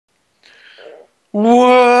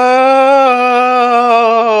Whoa!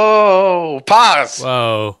 Pause.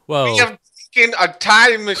 Whoa, whoa. We have taken a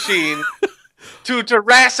time machine to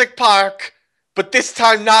Jurassic Park, but this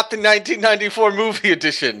time not the 1994 movie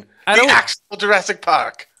edition. The actual Jurassic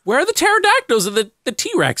Park. Where are the pterodactyls and the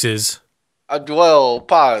T-Rexes? Well,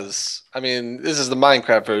 pause. I mean, this is the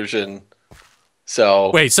Minecraft version.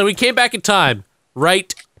 So wait, so we came back in time,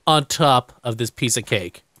 right on top of this piece of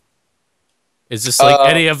cake. Is this like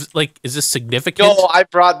any of is this significant? No, I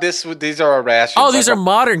brought this with these are our rations. Oh, these are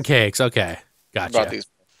modern cakes. Okay, gotcha. I brought these.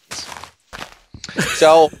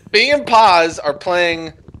 So me and Pause are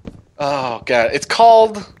playing. Oh god, it's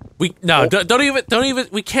called. Don't even.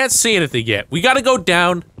 We can't see anything yet. We got to go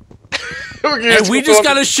down, and we just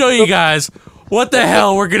got to show you guys what the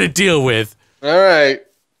hell we're gonna deal with. All right.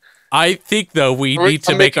 I think though we need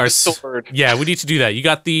to make our sword. Yeah, we need to do that. You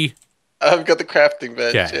got the. I've got the crafting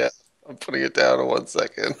bench. Yeah. I'm putting it down in 1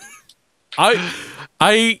 second.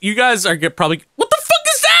 You guys are probably. What the fuck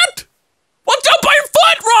is that? Watch out by your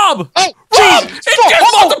foot, Rob! Oh, Rob! It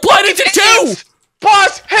just multiplied into 2!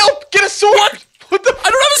 Boss, help! Get a sword! What the? I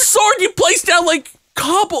don't have a sword. You placed down like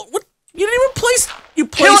cobble. What? You didn't even place. You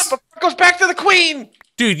Kill placed. it before it goes back to the queen.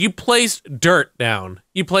 Dude, you placed dirt down.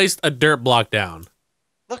 You placed a dirt block down.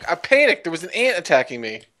 Look, I panicked. There was an ant attacking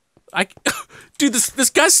me. Dude, this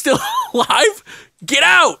guy's still alive. Get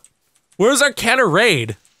out! Where's our can of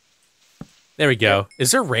raid? There we go.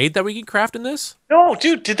 Is there raid that we can craft in this? No,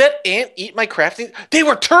 dude. Did that ant eat my crafting? They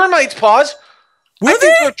were termites, Pause. Were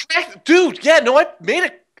they? Dude, yeah, no, I made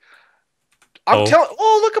it. I'm telling.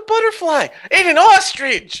 Oh, look, a butterfly and an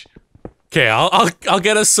ostrich. Okay, I'll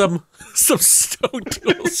get us some stone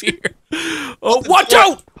tools here. Oh, watch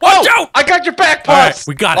out! Watch out! I got your back, Pause.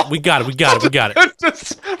 Right, we got it.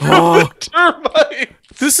 Termites.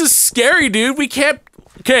 This is scary, dude. We can't.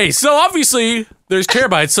 Okay, so obviously there's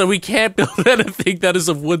termites, so we can't build anything that is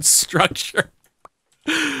a wood structure.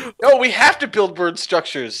 No, we have to build word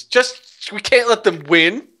structures. We can't let them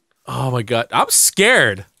win. Oh my god, I'm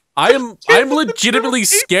scared. I'm legitimately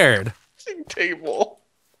scared. Table.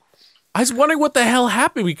 I was wondering what the hell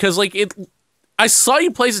happened because I saw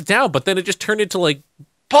you place it down, but then it just turned into like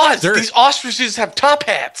Pause. dirt. These ostriches have top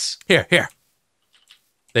hats. Here.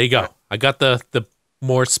 There you go. I got the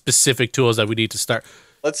more specific tools that we need to start.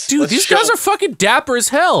 Dude, these guys are fucking dapper as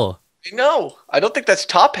hell. No, I don't think that's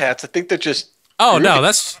top hats. I think they're just. Oh no,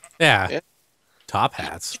 that's yeah. Top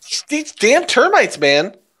hats. These damn termites,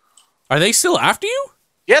 man. Are they still after you?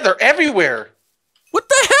 Yeah, they're everywhere. What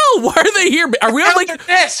the hell? Why are they here? Are we on like their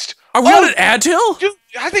nest? Are we on an anthill? Dude,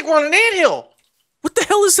 I think we're on an anthill. What the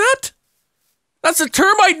hell is that? That's a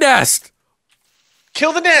termite nest.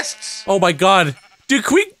 Kill the nests. Oh my god, dude!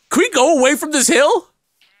 Can we go away from this hill?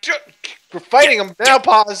 We're fighting them now.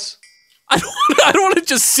 Pause. I don't want to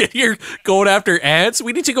just sit here going after ants.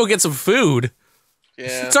 We need to go get some food.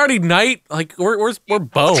 Yeah. It's already night. Like we're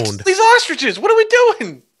boned. These ostriches. What are we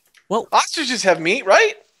doing? Well, ostriches have meat,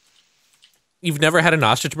 right? You've never had an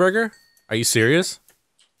ostrich burger? Are you serious?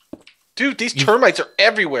 Dude, these termites are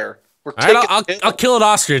everywhere. We're all right, I'll kill an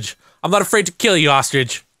ostrich. I'm not afraid to kill you,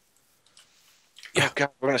 ostrich. Yeah. Oh god,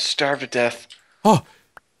 we're gonna starve to death. Oh,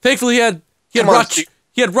 thankfully he had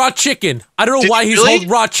raw chicken. I don't know why he's holding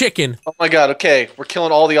raw chicken. Oh my god, okay. We're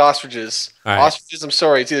killing all the ostriches. All right. Ostriches, I'm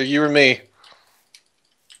sorry. It's either you or me.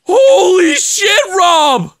 Holy shit,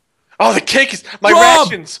 Rob! Oh, the cake is... My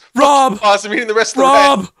rations! Rob! I'm eating the rest of the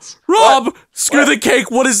rations. Rob! Screw the cake.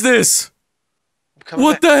 What is this?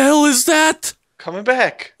 What the hell is that? Coming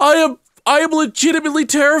back. I am legitimately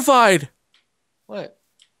terrified. What?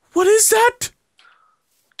 What is that?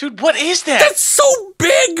 Dude, what is that? That's so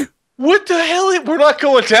big! What the hell? We're not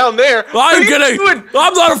going down there. I'm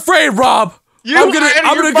not afraid, Rob. I'm gonna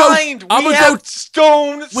go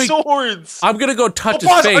stone swords. I'm gonna go touch his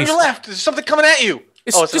Pause, face. On your left, there's something coming at you.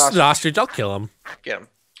 It's just an ostrich. I'll kill him. Get him.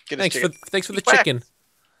 Thanks for the chicken.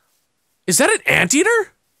 Is that an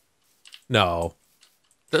anteater? No.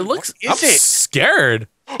 That looks. I'm scared.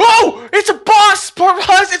 Oh, it's a boss,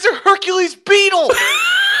 It's a Hercules beetle.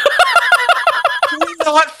 Can we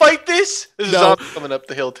not fight this? There's a zombie coming up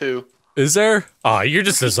the hill too. Is there? Oh, you're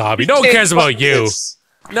just a zombie. No one cares about you.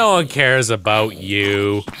 No one cares about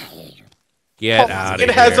you. Get out of here.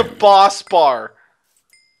 It has a boss bar.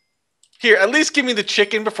 Here, at least give me the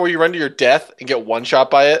chicken before you run to your death and get one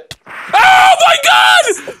shot by it. Oh my god!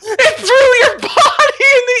 It threw your body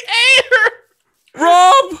in the air!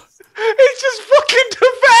 Rob! It just fucking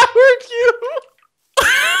devoured you!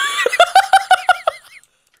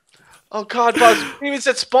 Oh god, Buzz, you didn't even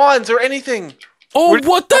set spawns or anything. Oh,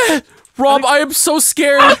 what the? Rob, I am so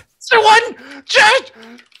scared. One! Jet!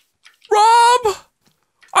 Rob!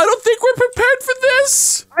 I don't think we're prepared for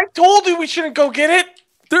told you we shouldn't go get it.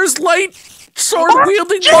 There's light sword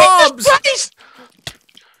wielding mobs.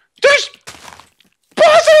 There's. Boss,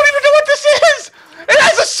 I don't even know what this is. It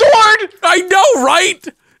has a sword. I know, right?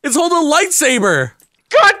 It's holding a lightsaber.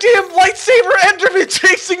 Goddamn lightsaber Enderman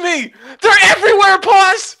chasing me. They're everywhere,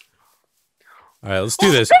 boss. All right, let's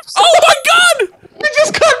do this. Oh my God! We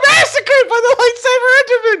just got massacred by the lightsaber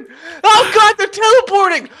Enderman. Oh God, they're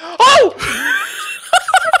teleporting. Oh.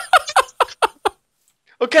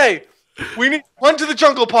 Okay, we need run to the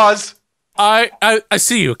jungle. Pause. I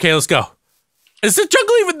see you. Okay, let's go. Is the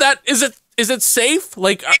jungle even that? Is it safe?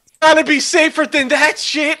 Like, it's gotta be safer than that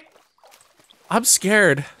shit. I'm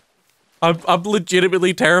scared. I'm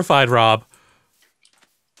legitimately terrified, Rob.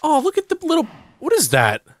 Oh, look at the little. What is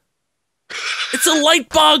that? It's a light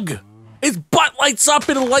bug. Its butt lights up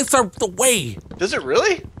and it lights up the way. Does it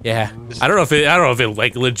really? Yeah. I don't know if it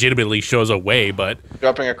like legitimately shows a way, but.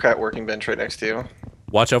 Dropping a crap working bench right next to you.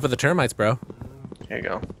 Watch out for the termites, bro. There you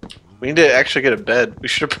go. We need to actually get a bed.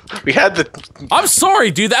 We had the. I'm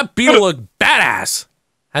sorry, dude. That beetle looked badass.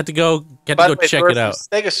 Had to go check it out.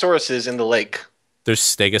 Stegosauruses in the lake. There's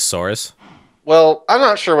Stegosaurus. Well, I'm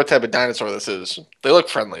not sure what type of dinosaur this is. They look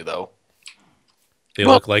friendly though. They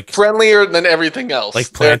look like friendlier than everything else.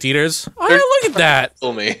 Like plant eaters. Oh, yeah, look at that.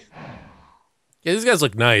 Kill me. Yeah, these guys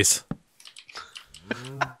look nice.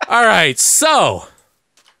 All right, so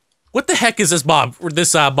what the heck is this mod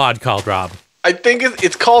called, Rob? I think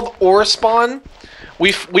it's called Orespawn.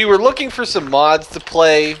 We were looking for some mods to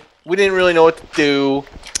play. We didn't really know what to do.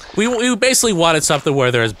 We basically wanted something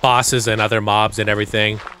where there's bosses and other mobs and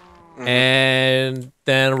everything. And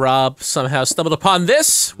then Rob somehow stumbled upon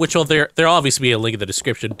this, which there'll obviously be a link in the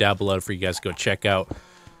description down below for you guys to go check out.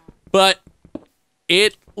 But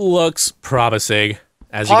it looks promising,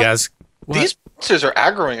 as you guys. What? These monsters are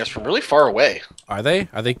aggroing us from really far away. Are they?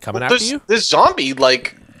 Are they coming after you? This zombie,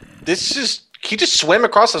 he just swam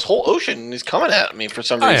across this whole ocean and he's coming at me for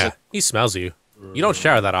some reason. Yeah, he smells you. You don't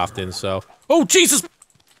shower that often, so. Oh Jesus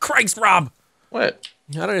Christ, Rob! What?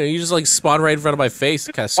 I don't know. You just like spawned right in front of my face.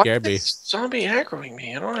 It kind of scared me. Why is zombie aggroing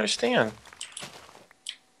me? I don't understand.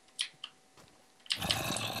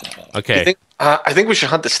 Okay. I think we should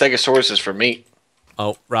hunt the Stegosauruses for meat.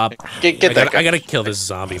 Oh, Rob, get that guy. I gotta kill this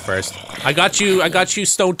zombie first. I got you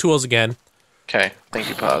stone tools again. Okay, thank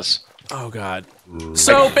you, Pause. Oh God.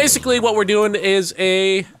 So basically, what we're doing is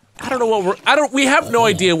we have no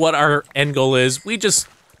idea what our end goal is.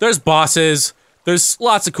 There's bosses. There's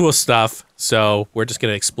lots of cool stuff, so we're just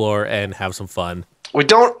gonna explore and have some fun.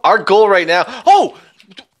 Our goal right now. Oh,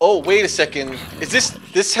 wait a second. Is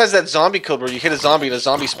this has that zombie code where you hit a zombie and a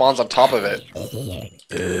zombie spawns on top of it?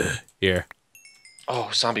 Here. Oh,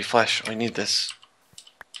 zombie flesh. I need this.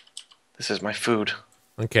 This is my food.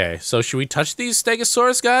 Okay, so should we touch these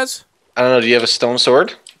Stegosaurus guys? I don't know. Do you have a stone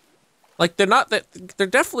sword? Like they're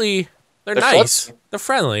definitely nice. Friendly. They're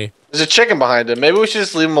friendly. There's a chicken behind it. Maybe we should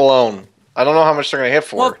just leave them alone. I don't know how much they're gonna hit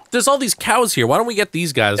for. Well, there's all these cows here. Why don't we get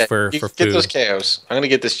these guys for food? Get those cows. I'm gonna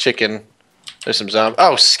get this chicken. There's some zombie.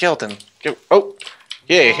 Oh, skeleton. Oh,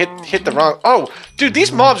 yeah. Hit the wrong. Oh, dude,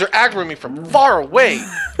 these mobs are aggroing me from far away.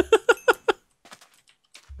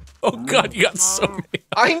 Oh God, you got so many.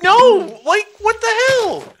 I know. Like, what the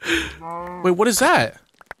hell? Wait, what is that?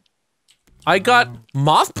 I got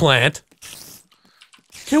moth plant.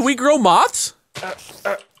 Can we grow moths?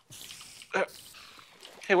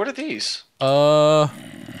 Hey, what are these? I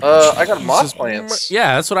got moth plants.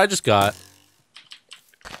 Yeah, that's what I just got.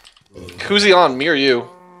 Who's he on, me or you?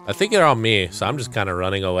 I think they're on me, so I'm just kind of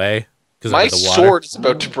running away. My sword is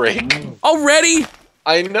about to break. Already?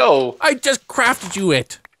 I know. I just crafted you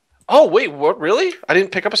it. Oh, wait, what? Really? I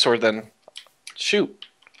didn't pick up a sword then. Shoot.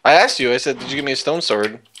 I asked you. I said, did you give me a stone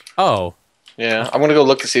sword? Oh. Yeah, I'm gonna go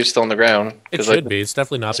look to see if it's still on the ground. It should be. It's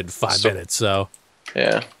definitely not been 5 minutes, so.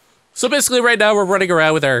 Yeah. So basically right now we're running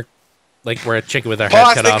around with we're a chicken with our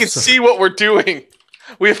head cut off. They can see what we're doing.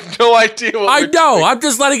 We have no idea what we're doing. I'm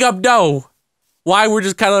just letting them know why we're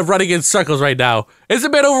just kind of running in circles right now. It's a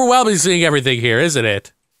bit overwhelming seeing everything here, isn't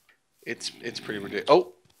it? It's pretty ridiculous.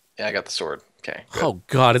 Oh, yeah, I got the sword. Okay. Good. Oh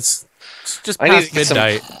God, it's just past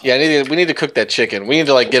midnight. We need to cook that chicken. We need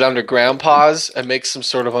to get underground, Pause, and make some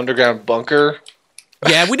sort of underground bunker.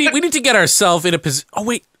 Yeah, we need to get ourselves in a position. Oh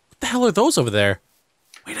wait, what the hell are those over there?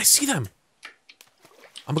 Wait, I see them.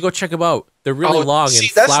 I'm gonna go check them out. They're really long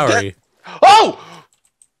and flowery. Oh!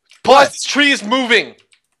 Pause, this tree is moving!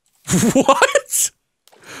 What?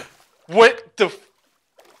 What the...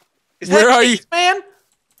 Where are you? Man?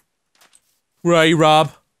 Where are you,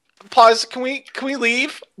 Rob? Pause, can we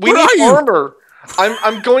leave? We need armor.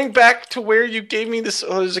 I'm going back to where you gave me this...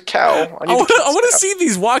 Oh, there's a cow. I want to see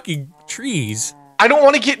these walking trees. I don't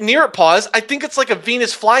want to get near it, Pause. I think it's like a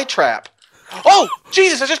Venus flytrap. Oh,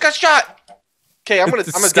 Jesus, I just got shot. Okay,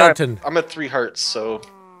 I'm at 3 hearts, so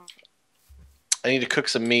I need to cook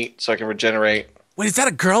some meat so I can regenerate. Wait, is that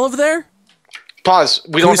a girl over there? Pause.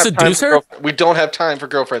 We don't have time for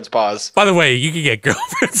girlfriends. Pause. By the way, you can get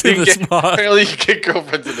girlfriends in this mod. Apparently, you can get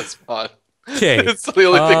girlfriends in this mod. Okay. It's the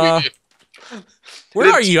only thing we do.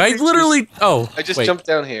 Where are you? I literally. Oh, I just jumped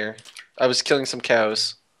down here. I was killing some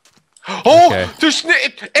cows. Oh, okay. There's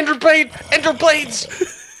Ender blades.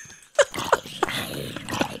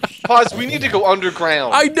 Pause. We need to go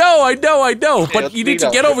underground. I know. Okay, but you need to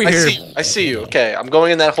get over here. I see you. Okay, I'm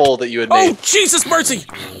going in that hole that you had made. Oh, Jesus mercy!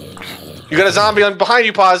 You got a zombie behind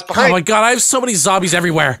you, Pause. Behind. Oh my God, I have so many zombies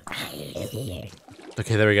everywhere.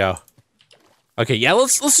 Okay, there we go. Okay, yeah,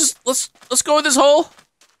 let's go in this hole.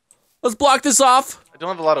 Let's block this off. I don't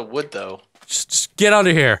have a lot of wood though. Just get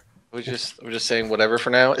under here. We're just saying whatever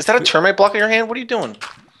for now. Is that a termite block in your hand? What are you doing?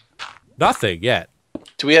 Nothing yet.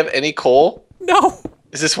 Do we have any coal? No.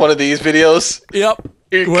 Is this one of these videos? Yep.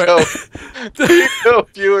 Here you go. Here you go,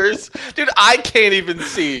 viewers. Dude, I can't even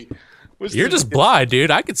see. You're just blind, dude.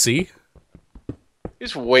 I can see.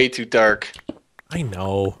 It's way too dark. I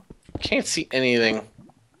know. Can't see anything.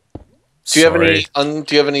 Do you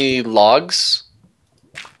have any logs?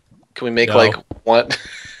 Can we make like one?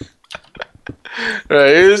 All right,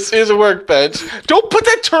 here's a workbench. Don't put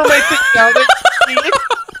that termite thing down there.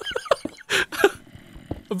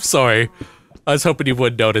 I'm sorry. I was hoping you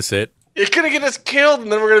wouldn't notice it. You're gonna get us killed,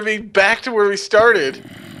 and then we're gonna be back to where we started.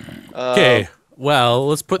 Okay. Well,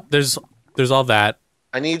 let's put. There's all that.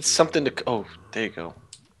 I need something to. Oh, there you go.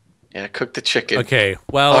 Yeah, cook the chicken. Okay.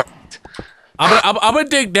 Well, I'm gonna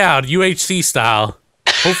dig down UHC style.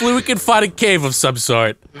 Hopefully, we can find a cave of some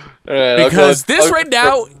sort. Right, because right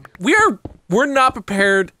now we're not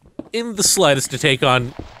prepared in the slightest to take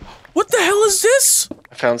on. What the hell is this?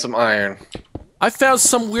 I found some iron. I found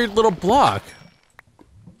some weird little block.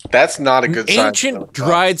 That's not a good sign. Ancient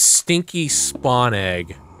dried stinky spawn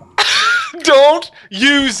egg. Don't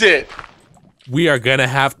use it. We are gonna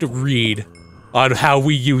have to read on how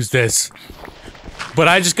we use this. But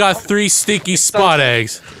I just got 3 stinky spawn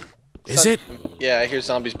eggs. Is it? Yeah, I hear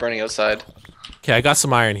zombies burning outside. Okay, I got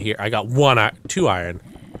some iron here. I got 2 iron.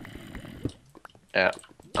 Yeah.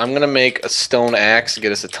 I'm gonna make a stone axe to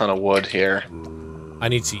get us a ton of wood here. I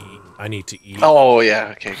need to eat. Oh,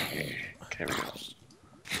 yeah. Okay, we go.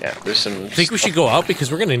 Yeah, there's some... I think we should go out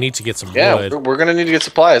because we're gonna need to get some wood. Yeah, we're gonna need to get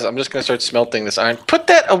supplies. I'm just gonna start smelting this iron. Put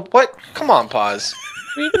that... what? Come on, Pause.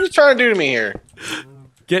 What are you trying to do to me here?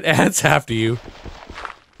 Get ants after you.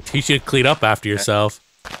 Teach you to clean up after yourself.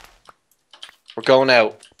 We're going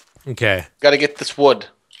out. Okay. Gotta get this wood.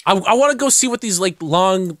 I want to go see what these, like,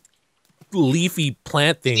 long, leafy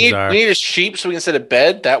plant things are. We need a sheep so we can set a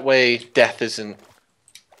bed. That way, death isn't...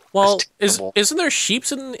 Well, isn't there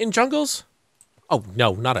sheeps in jungles? Oh,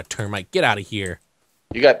 no, not a termite. Get out of here.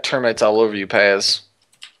 You got termites all over you, Paz.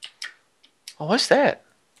 Oh, what's that?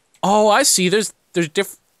 Oh, I see. There's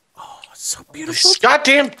different... Oh, it's so beautiful. These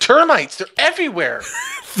goddamn termites. They're everywhere.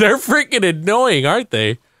 They're freaking annoying, aren't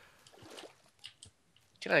they?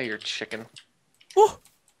 Get out of here, chicken. Oh.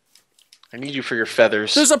 I need you for your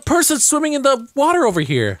feathers. There's a person swimming in the water over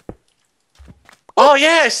here. Oh,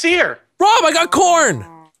 yeah, I see her. Rob, I got corn.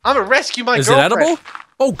 I'm gonna rescue my Is girlfriend. it edible?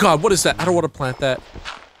 Oh, God, what is that? I don't want to plant that.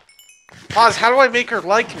 Pause, how do I make her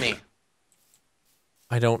like me?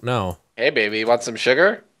 I don't know. Hey, baby, you want some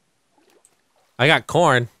sugar? I got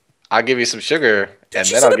corn. I'll give you some sugar, and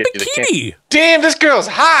She's then I'll in a give you the bikini. candy. Damn, this girl's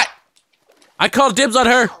hot! I called dibs on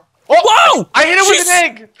her. Oh, whoa! I hit her with an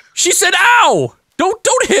egg! She said, ow! Don't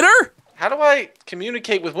hit her! How do I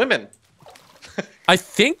communicate with women? I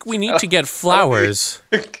think we need to get flowers.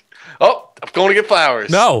 Oh, I'm going to get flowers.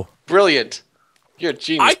 No. Brilliant. You're a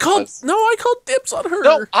genius. I called dibs on her.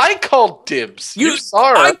 No, I called dibs. You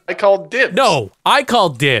saw her. I called dibs. No, I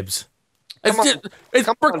called dibs. It's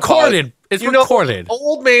recorded. It's recorded.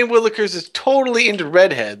 Old man Willikers is totally into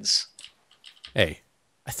redheads. Hey,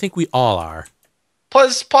 I think we all are.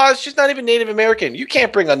 Plus, she's not even Native American. You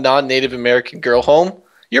can't bring a non-Native American girl home.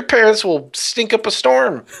 Your parents will stink up a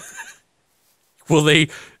storm. Will they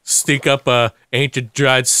stink up a ancient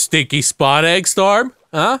dried stinky spawn egg storm?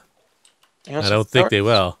 Huh? I don't think they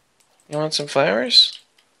will. You want some flowers?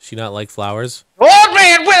 She not like flowers? Old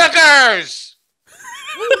man Willikers!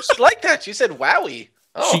 Ooh, she liked that. She said wowie.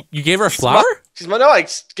 Oh. You gave her a flower? I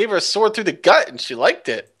gave her a sword through the gut and she liked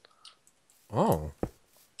it. Oh.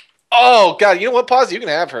 Oh, God. You know what, Pause? You can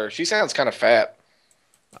have her. She sounds kind of fat.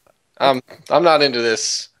 I'm not into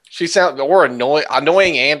this. She sounds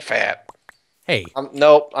annoying and fat. Hey.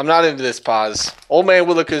 Nope, I'm not into this, Pause. Old man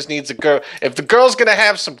Willikers needs a girl. If the girl's gonna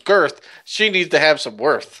have some girth, she needs to have some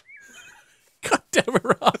worth. God damn it,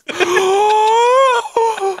 Rob.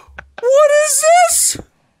 What is this?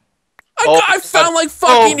 I found like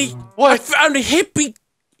fucking. What? I found hippie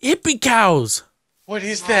cows. What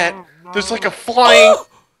is that? There's like a flying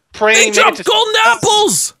praying They mantis. dropped golden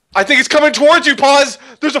apples. I think it's coming towards you, Pause.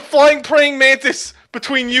 There's a flying praying mantis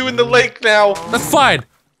between you and the lake now. That's fine.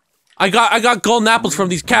 I got golden apples from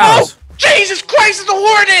these cows. Oh, Jesus Christ, it's a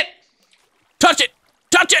hornet! Touch it!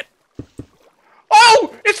 Touch it!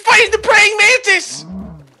 Oh, it's fighting the praying mantis!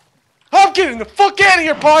 I'm getting the fuck out of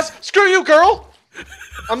here, Pause. Screw you, girl.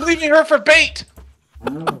 I'm leaving her for bait.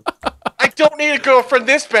 I don't need a girlfriend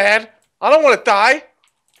this bad. I don't want to die.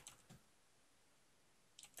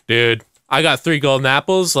 Dude, I got 3 golden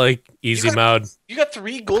apples, like, easy mode. You got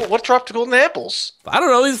 3 gold. What dropped golden apples? I don't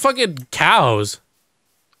know, these fucking cows.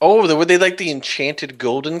 Oh, were they like the enchanted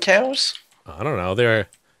golden cows? I don't know, they're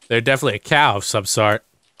definitely a cow of some sort.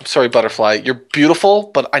 I'm sorry, Butterfly. You're beautiful,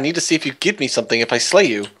 but I need to see if you give me something if I slay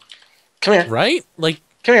you. Come here. Right? Like...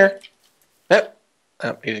 Come here. Nope.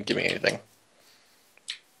 Oh, he didn't give me anything.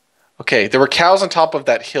 Okay, there were cows on top of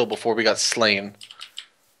that hill before we got slain.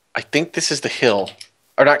 I think this is the hill.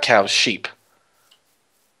 Or not cows, sheep.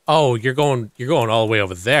 Oh, you're going all the way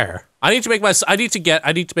over there. I need to make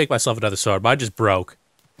myself another sword, mine just broke.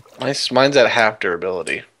 Mine's at half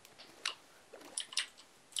durability.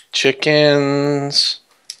 Chickens.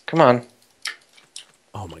 Come on.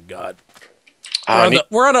 Oh my god.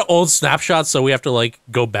 We're on an old snapshot, so we have to like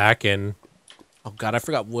go back and oh god, I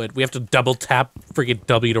forgot wood. We have to double tap freaking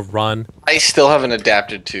W to run. I still haven't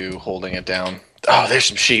adapted to holding it down. Oh, there's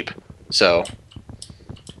some sheep. So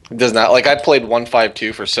it does not like I played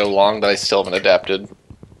 1.5.2 for so long that I still haven't adapted.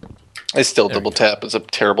 I still double tap. It's a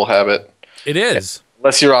terrible habit. It is.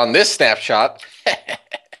 Unless you're on this snapshot.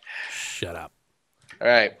 Shut up. All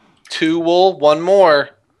right. 2 wool, 1 more.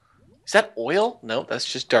 Is that oil? No,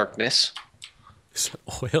 that's just darkness. Is it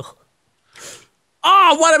oil?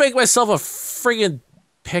 Oh, why did I make myself a friggin'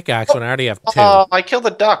 pickaxe when I already have 2? I killed a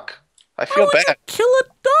duck. I feel bad. Kill a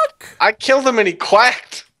duck? I killed him and he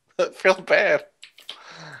quacked. I feel bad.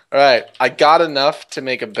 All right. I got enough to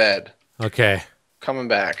make a bed. Okay. Coming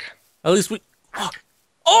back. At least we...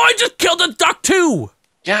 Oh, I just killed a duck too!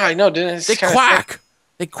 Yeah, I know, didn't it? They quack.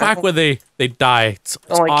 They quack when they die. It's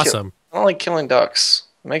awesome. I don't like killing ducks.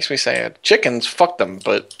 It makes me sad. Chickens, fuck them,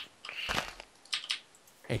 but...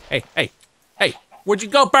 Hey, where'd you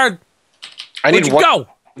go, bird? I need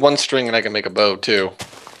one string and I can make a bow, too.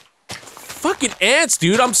 Fucking ants,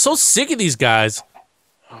 dude. I'm so sick of these guys.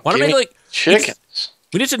 Why don't I make, like... chickens.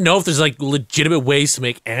 We need to know if there's, like, legitimate ways to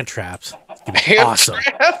make ant traps. It's gonna be awesome.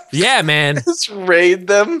 Traps? Yeah, man. Just raid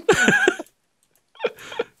them.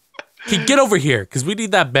 Okay, get over here, because we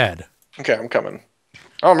need that bed. Okay, I'm coming.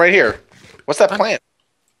 Oh, I'm right here. What's that plant?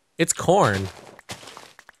 It's corn.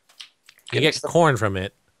 You get corn from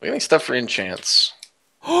it. We need stuff for enchants.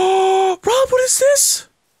 Oh, Rob, what is this?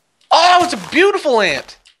 Oh, it's a beautiful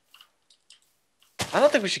ant. I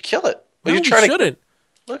don't think we should kill it. No, you shouldn't.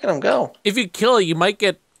 Look at him go. If you kill it, you might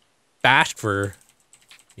get bashed for,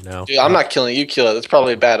 you know. Dude, I'm not killing it. You kill it. That's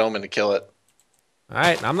probably a bad omen to kill it. All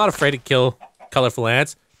right, I'm not afraid to kill colorful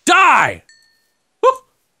ants. Die!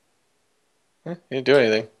 You didn't do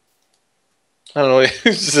anything. I don't know.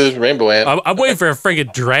 It's just a rainbow ant. I'm waiting for a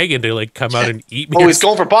friggin' dragon to like come out and eat me. Oh, he's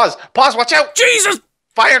going for Pause. Pause, watch out! Jesus!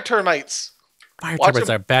 Fire termites. Fire termites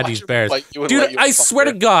are bad. These bears, dude. I swear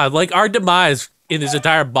to God, like our demise in this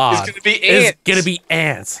entire mod is gonna be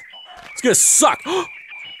ants. It's gonna suck.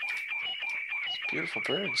 Beautiful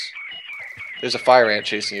birds. There's a fire ant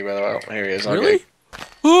chasing you, by the way. Oh, here he is. Really? Okay.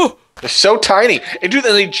 Oh, they're so tiny. And dude,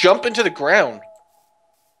 they jump into the ground.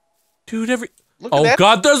 Dude, oh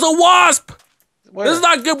God, there's a wasp. Where? This is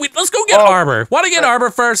not good. Let's go get armor. Want to get armor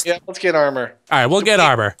first? Yeah, let's get armor. All right, we'll get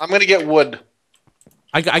armor. I'm gonna get wood.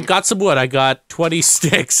 I got some wood. I got 20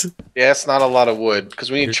 sticks. Yeah, it's not a lot of wood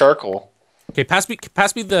because we need charcoal. Okay, pass me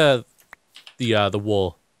the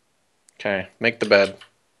wool. Okay, make the bed.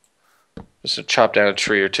 Just to chop down a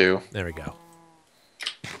tree or 2. There we go.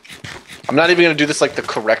 I'm not even gonna do this like the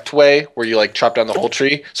correct way, where you like chop down the whole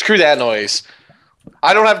tree. Screw that noise.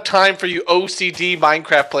 I don't have time for you OCD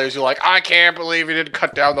Minecraft players who are like, I can't believe you didn't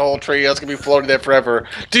cut down the whole tree. It's gonna be floating there forever.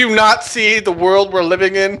 Do you not see the world we're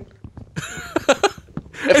living in?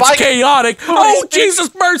 It's chaotic. Oh,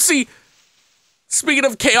 Jesus mercy! Speaking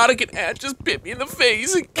of chaotic, an ant just bit me in the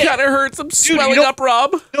face. It kind of hurts. I'm swelling up,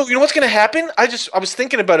 Rob. No, you know what's gonna happen? I was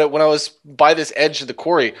thinking about it when I was by this edge of the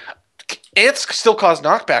quarry. Ants still cause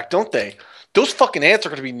knockback, don't they? Those fucking ants are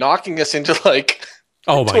gonna be knocking us into like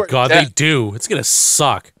Oh my god, they do. It's gonna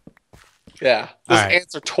suck. Yeah, those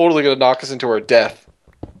ants are totally gonna knock us into our death.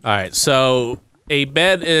 All right, so a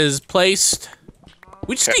bed is placed.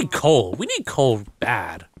 We just need coal. We need coal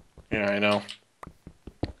bad. Yeah, I know.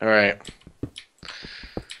 All right.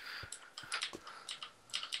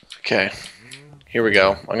 Okay, here we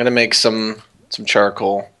go. I'm gonna make some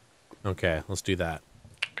charcoal. Okay, let's do that.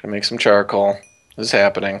 Gonna make some charcoal. This is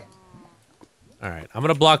happening. All right, I'm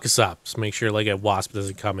gonna block this up. Just make sure like a wasp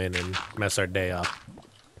doesn't come in and mess our day up.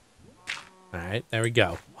 All right, there we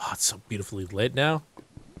go. Wow, it's so beautifully lit now.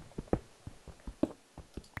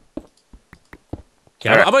 Okay,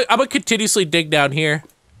 I'm gonna continuously dig down here.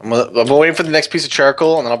 I'm gonna wait for the next piece of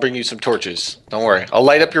charcoal, and then I'll bring you some torches. Don't worry, I'll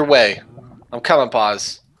light up your way. I'm coming,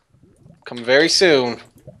 Pause. Coming very soon.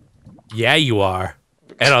 Yeah, you are.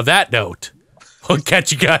 And on that note, we'll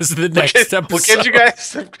catch you guys in the next episode. We'll catch you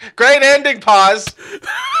guys. Great ending, Pause.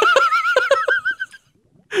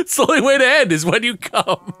 It's the only way to end is when you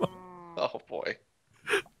come. Oh boy.